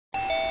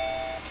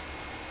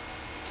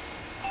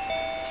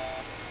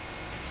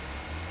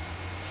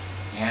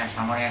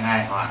what do you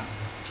guys want?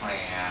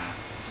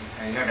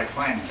 You're the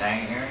twins,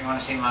 eh? Here, you want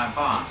to see my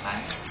boss, eh?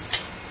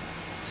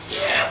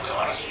 Yeah, we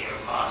want to see your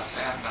boss,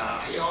 and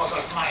he owes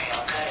us money,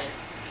 okay?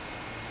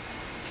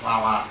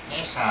 Well,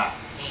 he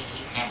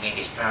can't be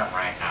disturbed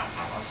right now,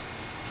 fellas.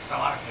 So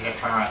why don't you just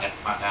turn around and get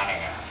the fuck out of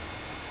here?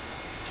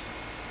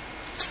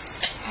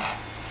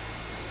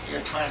 You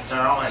twins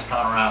are always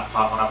going around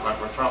popping up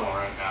looking for trouble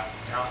right now.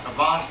 You know, the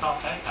boss don't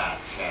take that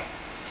shit.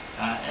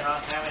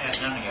 Tammy is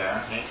in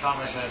here. He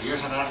told me, says, use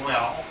it at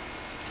will.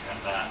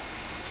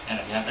 And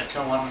if you have to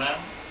kill one of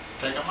them,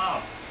 take them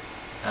out.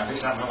 Now, at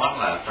least I'm the one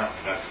left. Aren't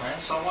we got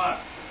twins, so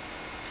what?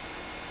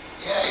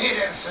 Yeah, he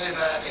didn't say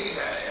that.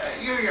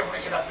 You're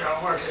making up your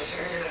own words.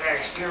 You're going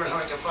to scare us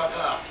right the fuck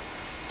up.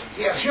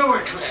 Yeah, sure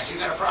we're twins. You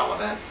got a problem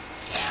with that?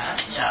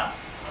 Yeah.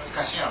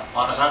 Because,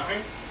 one is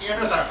ugly, the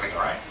other's ugly,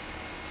 right?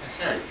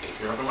 Sure,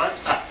 you look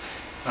like that.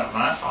 It's not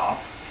my fault.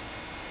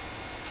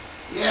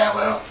 Yeah,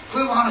 well, if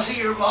we want to see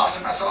your boss,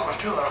 and that's all there's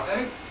to it,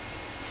 okay?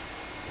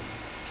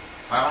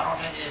 Well, I don't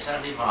think he's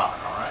going to be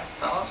bothered, all right,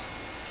 fellas?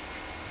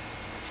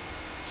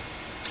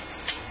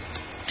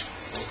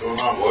 What's going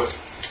on, boys?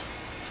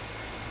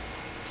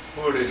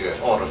 Who are these guys?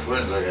 Oh, the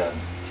twins again.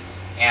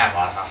 Yeah,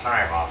 boss, I'm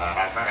sorry about that.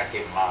 I try to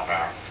keep them all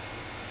down.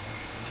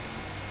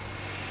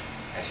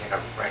 They seem to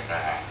break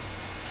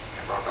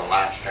they broke the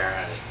latch there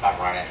and just bumped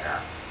right in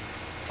here.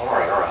 All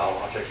right,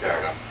 I'll take care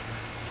of them.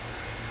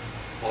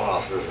 Hold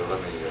on, Susan,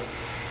 let me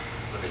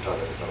talk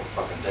to these little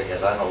fucking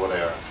dickheads. I know where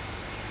they are.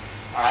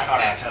 Well, I know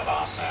that too,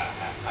 boss.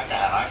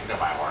 I can do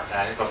my work.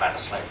 I can go back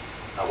to sleep.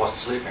 I wasn't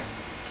sleeping.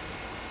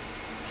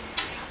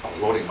 I was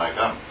loading my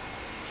gun.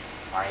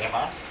 Are you,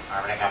 boss? I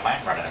already got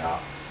mine ready to go.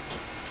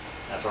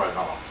 That's all right,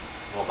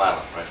 no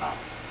violence right now.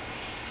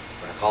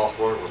 When it calls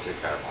for it, we'll take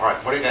care of it. All right,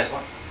 what do you guys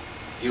want?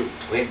 You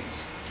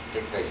twins,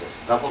 dick faces,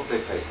 double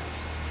dick faces.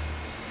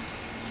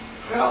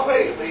 Well,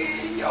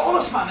 you owe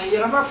us money. You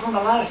remember from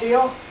the last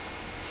deal?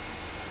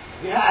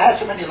 Yeah, I had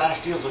so many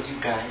last deals with you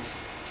guys.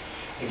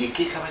 And you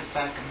keep coming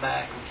back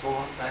and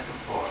forth,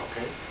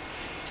 okay?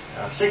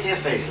 Sick of your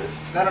faces.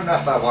 It's not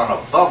enough I want to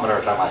vomit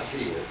every time I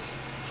see you.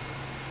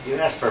 You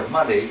ask for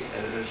money,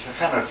 and it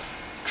kind of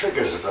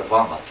triggers the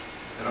vomit,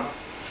 you know?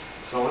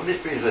 So what these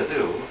people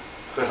do,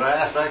 because I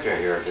asked that guy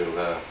here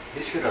to,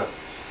 he's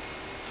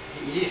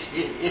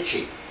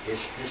itchy.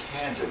 His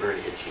hands are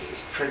very itchy.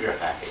 He's trigger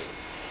happy.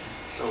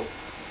 So,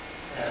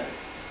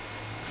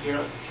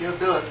 he'll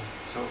do it.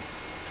 So,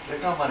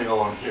 there's no money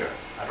owing here.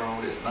 I don't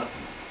know, there's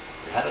nothing.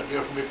 We had a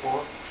deal from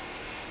before.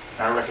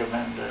 And I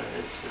recommend,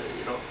 just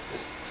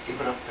give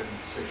it up and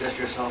suggest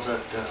yourselves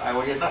that I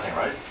owe you nothing,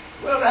 right?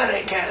 Well,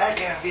 that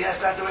can't be.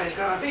 That's not the way it's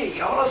going to be.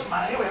 You owe us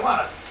money. We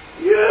want it.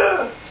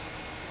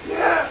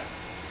 Yeah.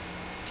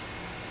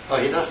 Oh,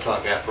 he does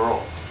talk after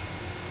all.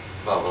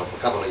 Well, a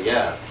couple of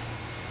years.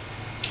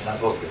 And I'm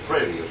supposed to be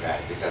afraid of you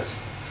guys because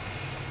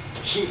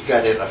he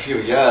got in a few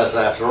years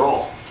after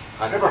all.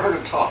 I've never heard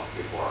him talk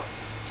before.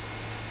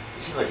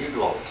 It seems like you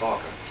do all the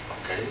talking,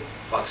 okay?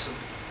 Buxton.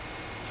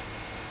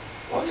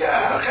 Well,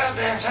 yeah,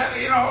 goddamn,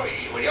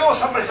 when you owe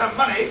somebody some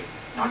money,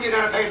 don't you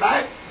got to pay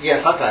back? Yeah,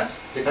 sometimes.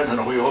 Depends on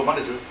who you owe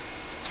money to.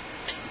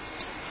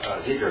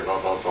 Zeker,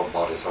 don't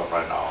bother yourself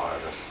right now. I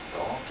just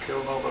don't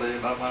kill nobody,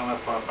 not my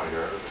partner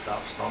here. The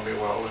cops know me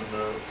well, and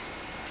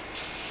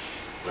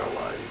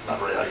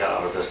I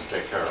got out of business to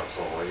take care of,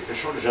 so you can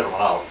show the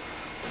gentleman out.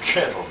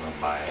 Gentleman,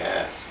 my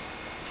ass.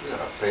 We got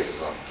our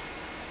faces on.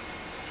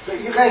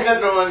 You guys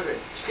got no...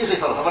 Excuse me,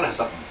 fellas, I want to have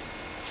something.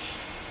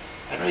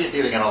 I know you're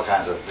dealing in all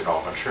kinds of,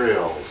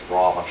 materials,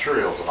 raw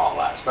materials and all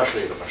that,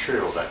 especially the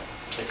materials that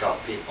kick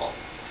out people.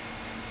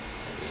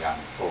 Maybe young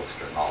folks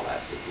and all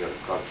that. You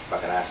got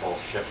fucking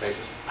assholes, shit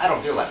faces. I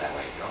don't deal that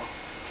way,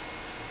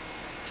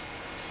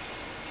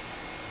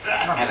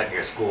 I don't have it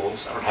near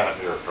schools. I don't have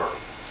it near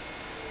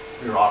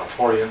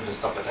auditoriums and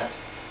stuff like that.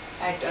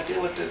 I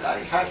deal with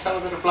I sell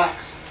it to the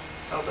blacks,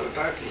 sell it to the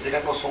darkies. They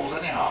got no souls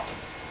anyhow.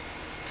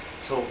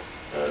 So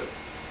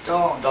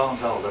don't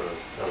sell it to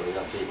the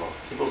young people.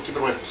 Keep it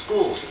away from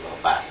schools, you little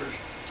bastards.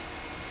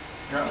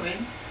 You know what I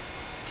mean?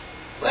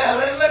 Well,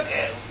 look,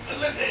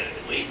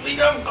 we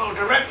don't go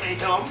directly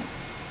to them.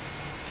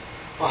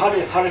 Well, how do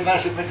you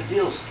manage to make the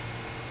deals?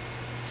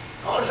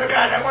 Oh, there's a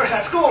guy that works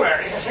at school there.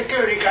 He's a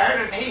security guard,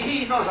 and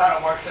he knows how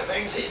to work the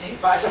things. He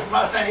buys it from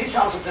us, and he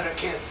sells it to the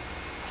kids.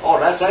 Oh,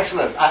 that's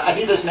excellent. I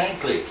need his name,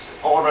 please.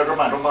 Oh, no, don't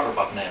matter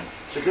about the name.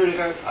 Security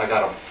guard, I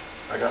got him.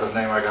 I got his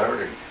name, I got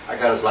everything. I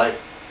got his life.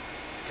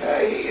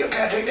 You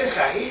can't take this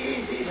guy.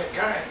 He's a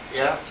giant.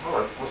 Yeah, all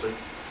right, we'll see.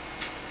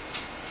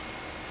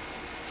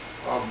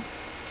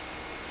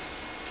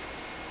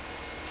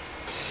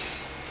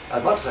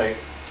 I'd love to say,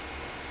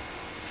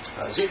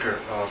 Zeker,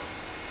 no,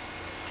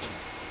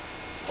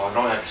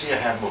 I can see a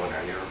hand moving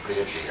there. You're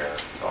pretty itchy here.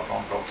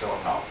 Don't kill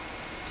him now.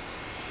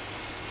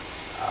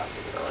 I'll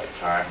give you the right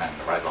time and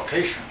the right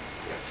location.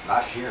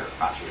 Not here.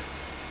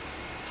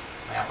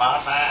 Well,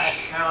 boss, I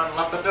sure would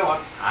love to do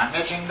it. I'm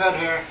itching good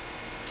here.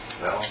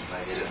 Well,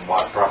 maybe you didn't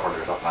wash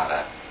properly or something like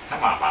that.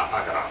 Come on, boss,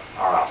 knock it off.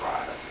 All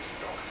right, that's just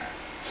joking there.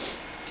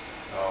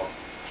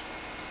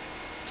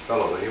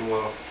 Fellow,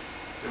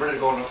 You ready to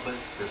go in that place?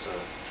 It's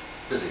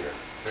busy here.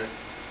 Okay?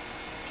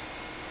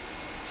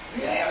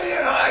 Yeah, you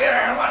know, I get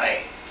our money.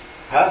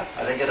 Huh?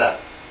 I didn't get that.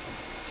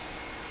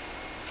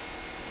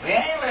 We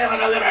ain't living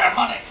to get our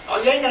money.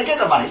 Oh, you ain't gonna get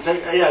the money. So,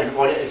 yeah,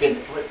 well, if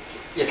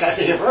you can't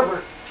stay here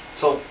forever,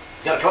 so you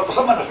gotta come up with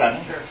some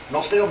understanding here. No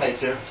stalemates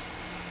here.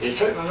 You're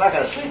certainly not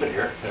gonna sleep in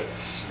here. The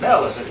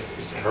smell is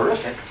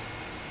horrific.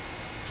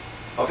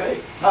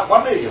 Okay? Not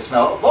one day you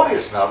smell, both of you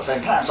smell at the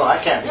same time, so I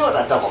can't deal with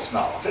that double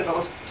smell. Okay,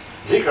 fellas?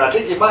 Zeker, I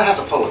think you might have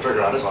to pull the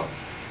trigger on this one.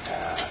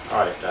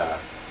 All right,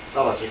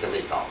 fellas, you can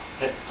leave now.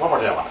 Hey, one more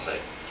thing I want to say.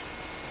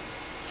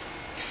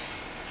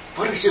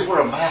 Why don't you just wear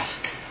a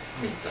mask?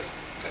 I mean, the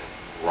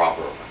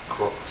robber or a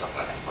crook or something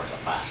like that wears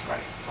a mask,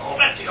 right? Oh,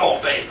 that's the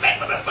old days, man,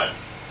 with the fun.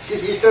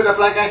 Excuse me, you still got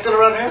black guy still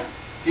around here?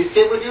 He's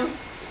staying with you?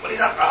 But he's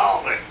up the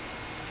hall there.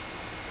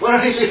 Why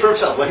don't he speak for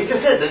himself? Well, he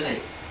just did, didn't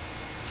he?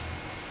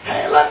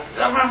 Hey, look,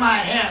 don't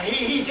remind him.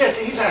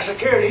 He's our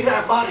security. He's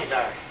our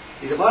bodyguard.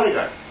 He's a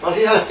bodyguard. Well,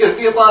 he'll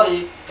be a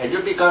body, and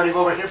you'll be guarding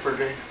over here for a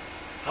drink.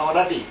 How would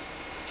that be?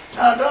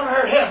 No, don't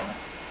hurt him.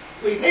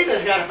 We need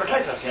this guy to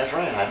protect us. That's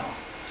right, I know.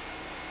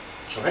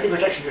 So any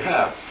protection you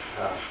have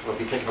will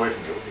be taken away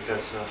from you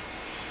because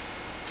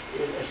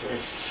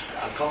it's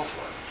uncalled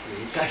for.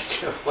 You guys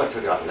do what do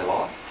you want to live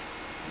on?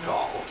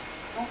 No.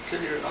 I'll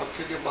kill your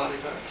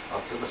bodyguard.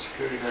 I'll kill the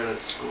security guard at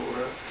school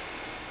there.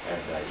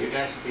 And you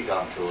guys will be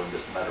gone too in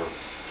just a matter of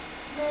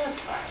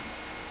time.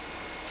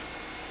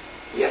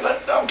 Yeah,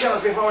 but don't kill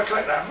us before we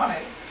collect our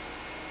money.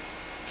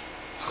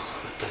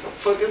 What the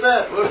fuck is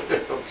that?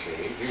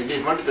 Okay. You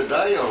need money to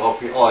die?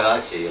 Oh, I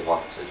see. You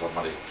want some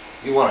money.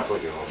 You want to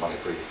collect your own money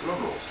for your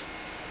funerals.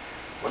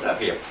 Would that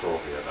be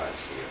appropriate? I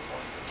see it.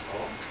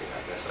 Okay,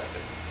 I guess I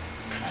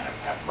can kind of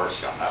have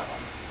mercy on that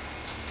one.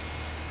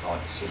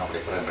 Don't see nobody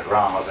put it in the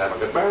ground unless they have a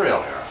good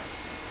burial here.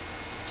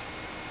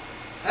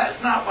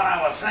 That's not what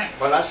I was saying.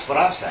 Well, that's what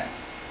I'm saying.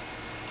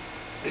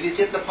 Did you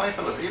get the point,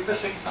 fellas? Are you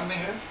missing something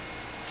here?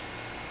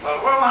 Well,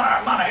 we want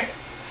our money.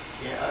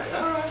 Yeah,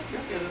 all right,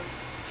 you'll get it.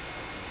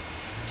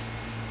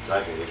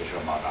 Exactly, you can show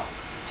them out now.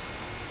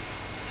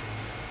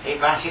 Hey,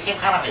 boss, you keep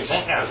calling me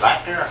Zinker,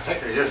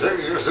 Zinker.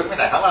 You're zooming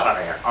the hell out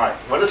of here. All right,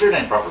 what is your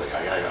name properly?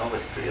 I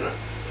always forget it.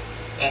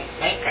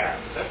 It's Zinker.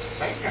 This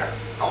Zinker.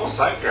 Oh,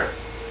 Zinker.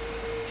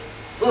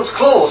 Well, it's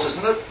close,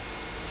 isn't it?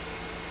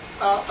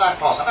 Well, not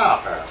close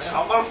enough. You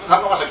know, what if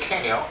someone wants to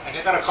kill you, and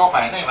you got to call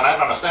my name, and I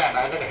don't understand.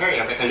 I didn't hear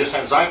you because you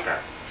said Zinker.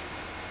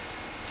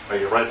 Well,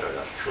 you're right there.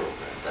 That's true.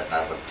 Then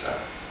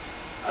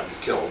I'd be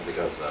killed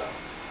because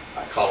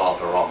I called out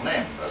the wrong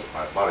name as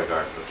my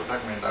bodyguard to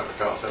protect me, and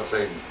instead of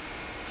saying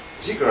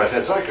Zeker, I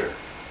said Zyker.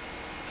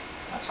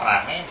 That's what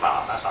I mean,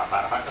 Bob. That's what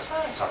I'm trying to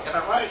say. So get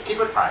it right. Keep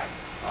it right.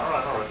 All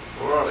right.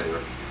 We're out of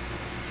here.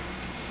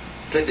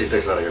 Take these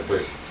sticks out of here,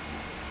 please.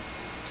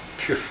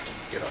 Phew.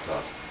 Get off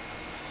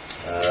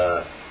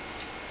fast.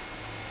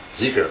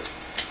 Zeker.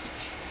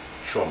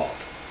 Show them out.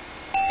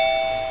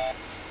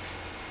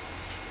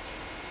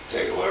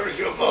 Tell you, where's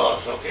your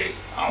boss, okay?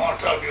 I want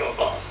to talk to your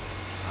boss.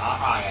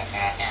 Oh, you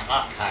can't.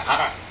 Look,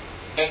 hold on.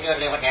 Didn't you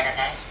live with the other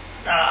guys?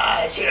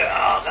 Nah, it's here.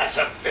 I got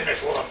some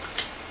finished work.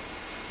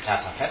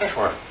 Got some finished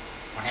work?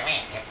 What do you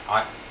mean?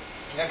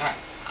 You're not...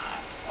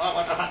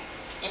 what the fuck?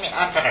 You mean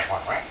unfinished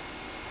work, right?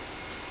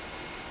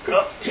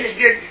 Look, just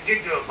get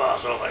your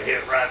boss over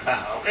here right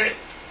now, okay?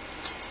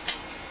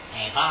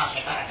 Hey, boss,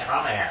 you better get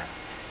over here.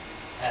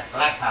 That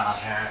black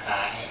fella's here,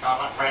 he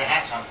don't look very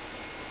handsome.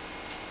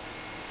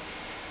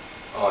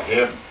 Oh,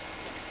 him.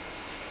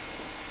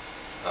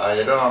 How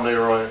you doing,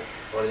 Leroy?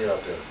 What are you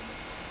up to?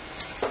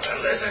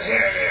 Well, listen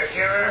here, there,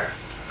 Kira.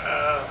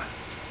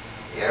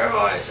 Your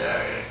voice,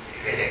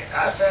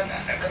 I sent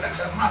in to collect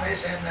some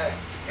monies,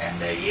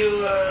 and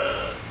you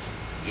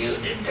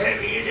didn't tell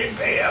me you didn't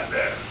pay up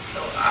there.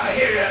 So I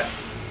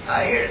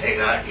here to take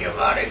out your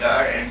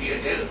bodyguard, and you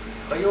too.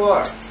 Oh, you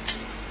are?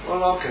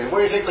 Well, okay. What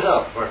do you think was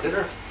up? For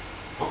dinner?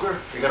 Hooker?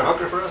 You got a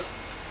hooker for us?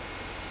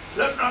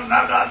 Look, don't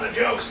knock out the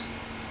jokes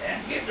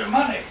and get the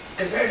money,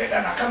 because they're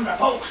gonna come to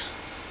folks.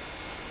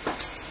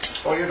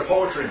 Oh, you're into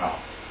poetry now.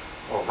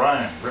 Oh,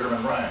 rhyme, rhythm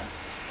and rhyme.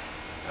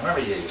 I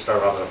remember you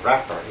started off as a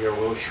rapper. You're a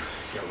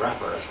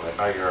rapper, that's right.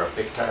 Now you're a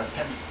big-time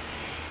pimp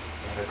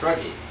and a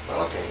druggie.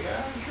 Well, okay,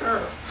 yeah,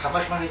 sure. How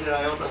much money did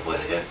I owe this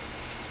place again?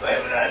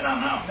 Well, I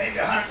don't know, maybe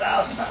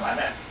 100,000, something like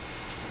that.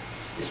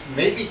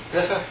 Maybe,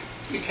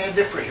 you can't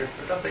differ here.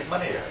 There's not big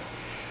money here.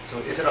 So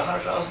is it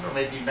 100,000 or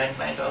maybe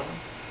 99,000?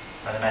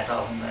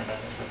 99,000,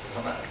 99,000,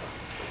 something like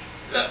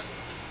that.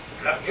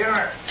 Look,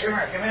 Jimmer,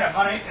 give me the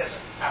money, because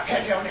I'll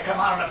catch you when you come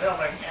out of the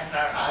building, and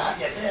I'll have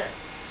you dead.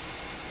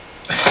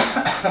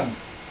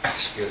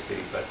 Excuse me,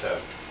 but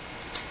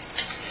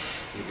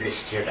you really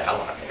scared the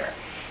hell out of me here.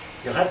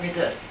 You'll have me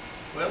dead.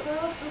 Well,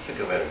 that's a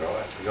good way to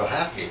go. You'll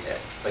have me dead.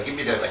 Like, give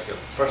me dead, like,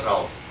 first of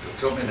all, you'll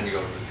kill me, and then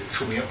you'll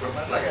chew me up for a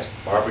minute, like a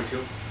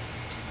barbecue.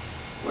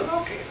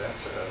 Well, okay,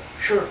 that's,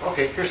 sure,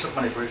 okay, here's some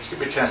money for you. Just give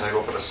me a chance. I can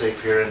open a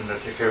safe here and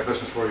take care of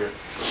business for you.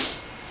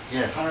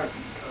 Yeah,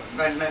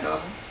 199,000?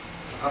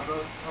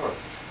 100,000? All right.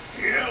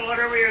 Yeah,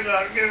 whatever you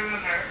got, get it in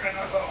there, and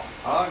that's all.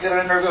 I'll get it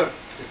in there good.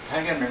 Just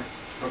hang in there.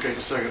 Okay,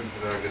 just a second.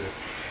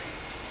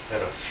 I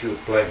got a few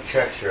blank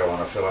checks here. I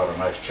want to fill out a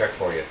nice check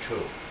for you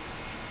too.